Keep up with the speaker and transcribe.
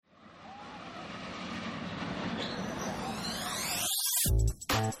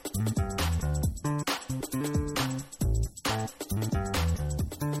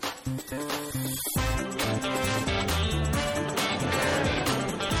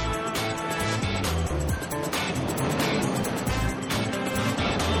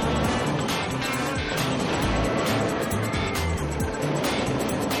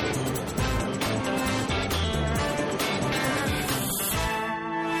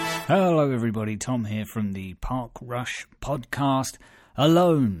Hello everybody, Tom here from the Park Rush podcast.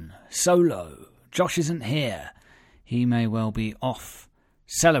 Alone, solo, Josh isn't here. He may well be off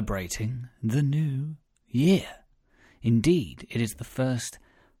celebrating the new year. Indeed, it is the first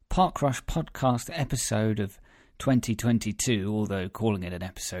Park Rush podcast episode of 2022, although calling it an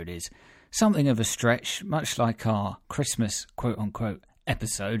episode is something of a stretch, much like our Christmas quote-unquote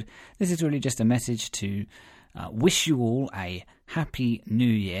episode. This is really just a message to wish you all a happy new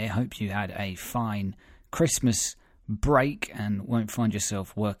year. Hope you had a fine Christmas break and won't find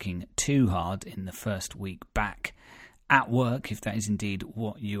yourself working too hard in the first week back at work, if that is indeed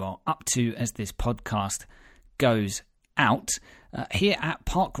what you are up to as this podcast goes out. Here at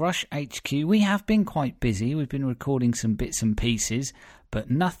Park Rush HQ, we have been quite busy. We've been recording some bits and pieces,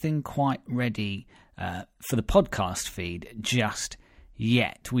 but nothing quite ready for the podcast feed just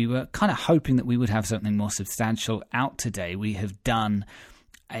yet. We were kind of hoping that we would have something more substantial out today. We have done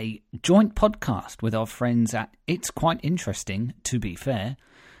a joint podcast with our friends at It's Quite Interesting, to be fair,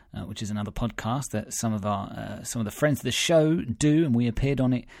 which is another podcast that some of the friends of the show do, and we appeared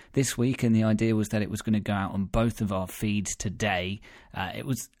on it this week, and the idea was that it was going to go out on both of our feeds today. It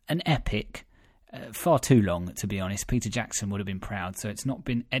was an epic, far too long, to be honest. Peter Jackson would have been proud, so it's not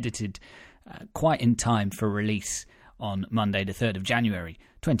been edited quite in time for release on Monday the 3rd of January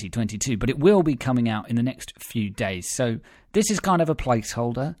 2022, but it will be coming out in the next few days. So this is kind of a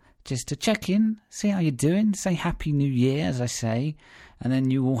placeholder, just to check in, see how you're doing, say Happy New Year, as I say, and then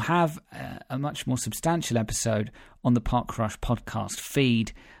you will have a much more substantial episode on the Park Rush podcast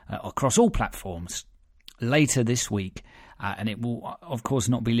feed across all platforms later this week. And it will, of course,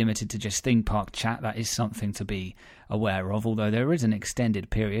 not be limited to just theme park chat. That is something to be aware of, although there is an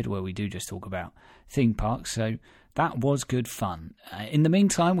extended period where we do just talk about theme parks. So that was good fun. In the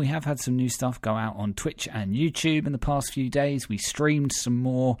meantime, we have had some new stuff go out on Twitch and YouTube in the past few days. We streamed some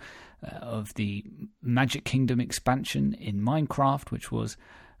more of the Magic Kingdom expansion in Minecraft, which was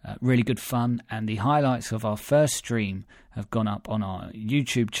really good fun. And the highlights of our first stream have gone up on our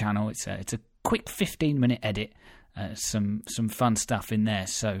YouTube channel. It's a quick 15-minute edit. Some fun stuff in there,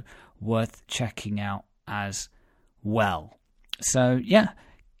 so worth checking out as well. So yeah,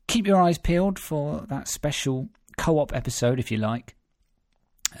 keep your eyes peeled for that special co-op episode, if you like,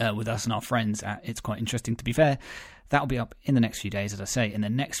 with us and our friends at It's Quite Interesting, to be fair. That'll be up in the next few days, as I say, and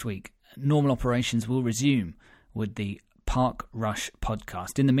then next week normal operations will resume with the Park Rush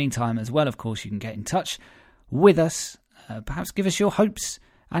podcast. In the meantime, as well, of course, you can get in touch with us, perhaps give us your hopes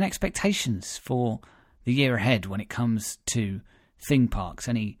and expectations for the year ahead when it comes to theme parks.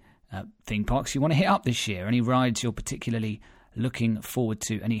 Any theme parks you want to hit up this year, any rides you're particularly looking forward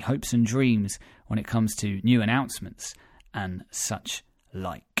to, any hopes and dreams when it comes to new announcements and such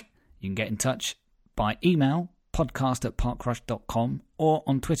like. You can get in touch by email, podcast@parkrush.com, or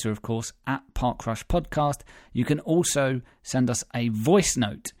on Twitter, of course, @parkrushpodcast. You can also send us a voice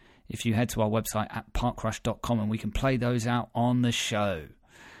note if you head to our website at parkrush.com, and we can play those out on the show.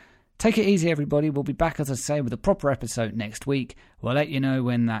 Take it easy, everybody. We'll be back, as I say, with a proper episode next week. We'll let you know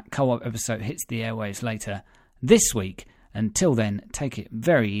when that co-op episode hits the airwaves later this week. Until then, take it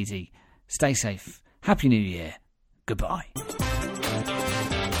very easy. Stay safe. Happy New Year. Goodbye.